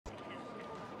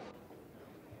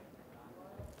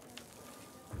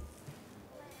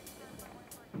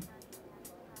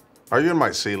Are you in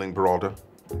my ceiling, Peralta?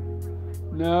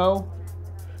 No.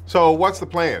 So what's the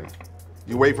plan?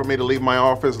 You wait for me to leave my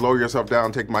office, lower yourself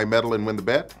down, take my medal, and win the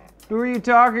bet? Who are you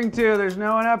talking to? There's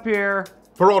no one up here.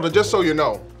 Peralta, just so you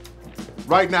know,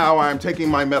 right now I'm taking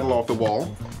my medal off the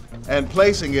wall and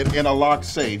placing it in a locked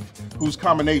safe whose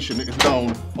combination is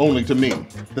known only to me.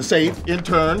 The safe, in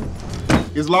turn,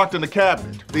 is locked in a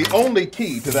cabinet. The only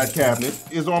key to that cabinet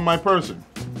is on my person.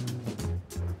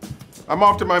 I'm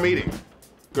off to my meeting.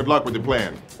 Good luck with your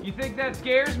plan. You think that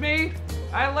scares me?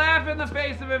 I laugh in the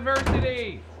face of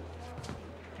adversity.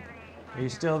 Are you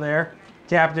still there?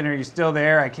 Captain, are you still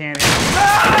there? I can't hear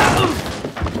you.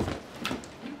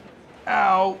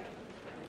 Ow!